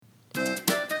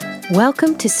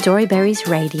Welcome to Storyberries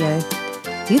Radio.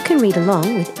 You can read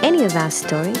along with any of our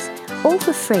stories, all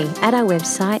for free at our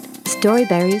website,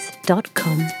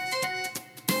 storyberries.com.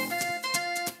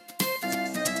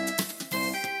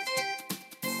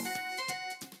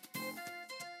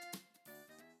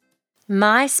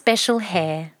 My Special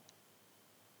Hair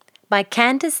by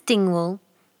Candace Dingwall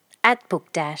at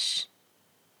Book Dash.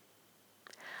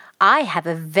 I have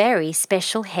a very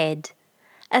special head,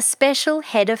 a special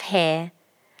head of hair.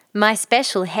 My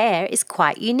special hair is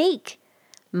quite unique.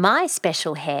 My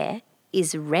special hair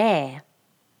is rare.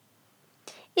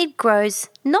 It grows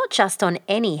not just on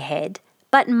any head,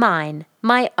 but mine,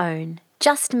 my own,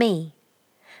 just me.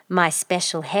 My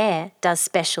special hair does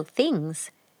special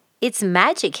things. It's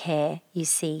magic hair, you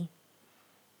see.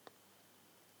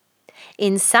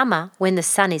 In summer, when the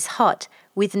sun is hot,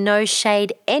 with no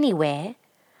shade anywhere,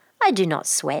 I do not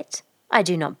sweat, I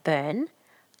do not burn,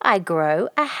 I grow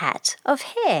a hat of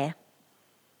hair.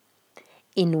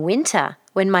 In winter,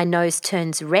 when my nose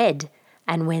turns red,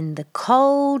 and when the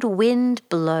cold wind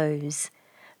blows,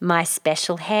 my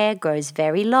special hair grows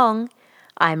very long,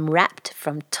 I'm wrapped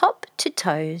from top to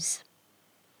toes.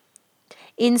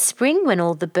 In spring, when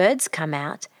all the birds come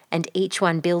out, and each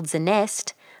one builds a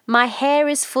nest, my hair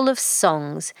is full of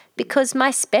songs, because my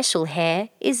special hair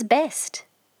is best.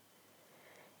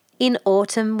 In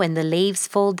autumn, when the leaves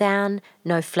fall down,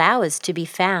 no flowers to be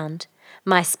found,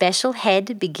 my special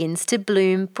head begins to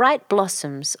bloom bright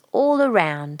blossoms all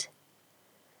around.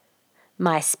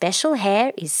 My special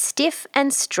hair is stiff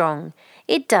and strong,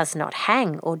 it does not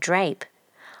hang or drape.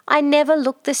 I never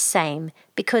look the same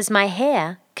because my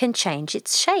hair can change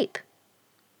its shape.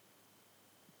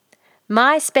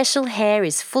 My special hair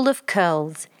is full of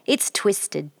curls, it's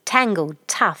twisted, tangled,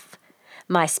 tough.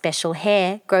 My special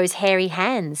hair grows hairy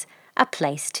hands, a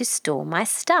place to store my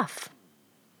stuff.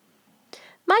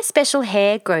 My special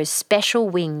hair grows special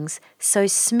wings, so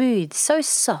smooth, so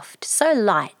soft, so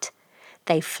light.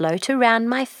 They float around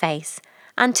my face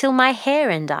until my hair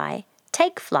and I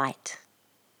take flight.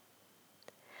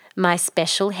 My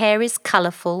special hair is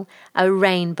colourful, a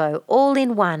rainbow all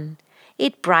in one.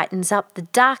 It brightens up the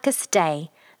darkest day.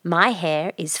 My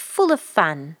hair is full of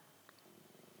fun.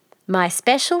 My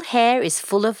special hair is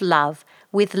full of love.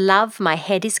 With love my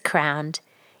head is crowned.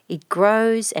 It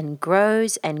grows and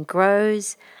grows and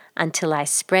grows until I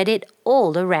spread it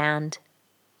all around.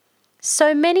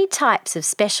 So many types of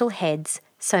special heads,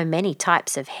 so many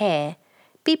types of hair.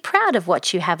 Be proud of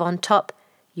what you have on top.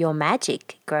 Your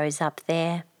magic grows up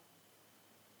there.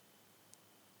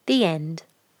 The end.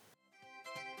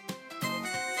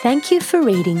 Thank you for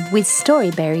reading with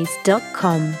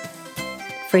Storyberries.com.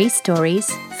 Free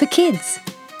stories for kids.